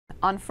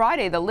On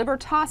Friday, the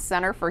Libertas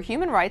Center for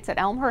Human Rights at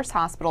Elmhurst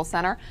Hospital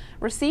Center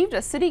received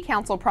a City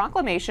Council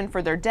proclamation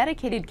for their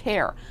dedicated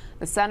care.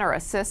 The center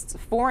assists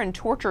foreign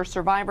torture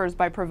survivors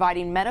by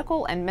providing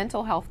medical and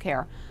mental health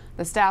care.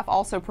 The staff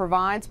also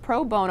provides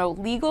pro bono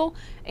legal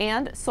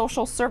and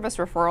social service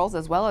referrals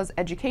as well as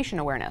education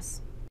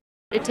awareness.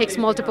 It takes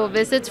multiple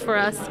visits for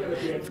us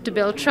to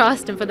build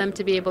trust and for them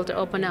to be able to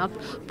open up.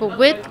 But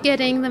with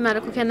getting the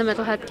medical care and the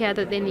mental health care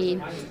that they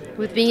need,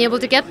 with being able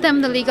to get them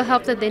the legal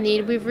help that they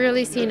need, we've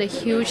really seen a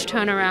huge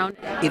turnaround.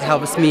 It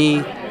helps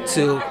me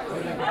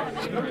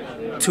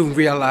to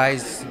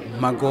realize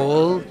my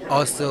goal,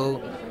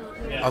 also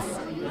of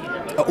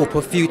an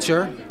open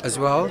future as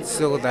well,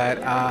 so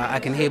that I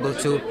can be able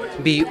to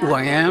be who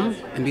I am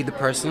and be the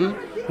person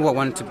who I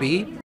want to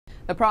be.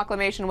 The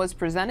proclamation was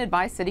presented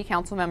by City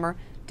Council member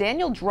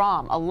Daniel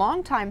Dromm, a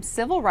longtime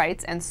civil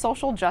rights and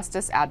social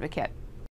justice advocate.